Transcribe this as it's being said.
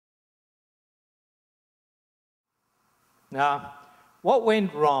Now, what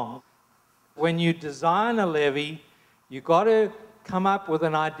went wrong? When you design a levee, you've got to come up with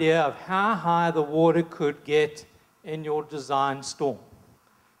an idea of how high the water could get in your design storm.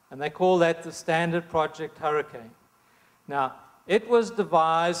 And they call that the Standard Project Hurricane. Now, it was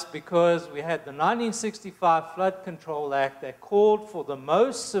devised because we had the 1965 Flood Control Act that called for the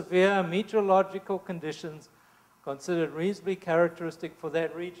most severe meteorological conditions considered reasonably characteristic for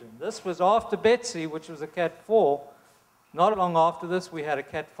that region. This was after Betsy, which was a Cat 4. Not long after this, we had a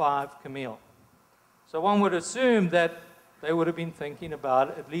Cat 5 Camille. So one would assume that they would have been thinking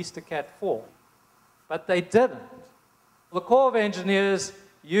about at least a Cat 4. But they didn't. The Corps of Engineers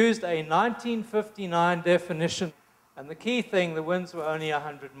used a 1959 definition, and the key thing, the winds were only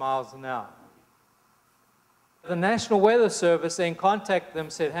 100 miles an hour. The National Weather Service then contacted them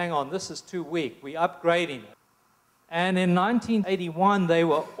and said, hang on, this is too weak, we're upgrading it. And in 1981, they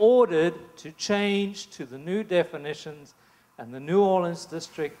were ordered to change to the new definitions, and the New Orleans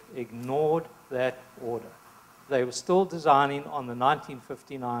district ignored that order. They were still designing on the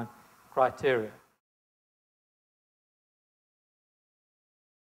 1959 criteria.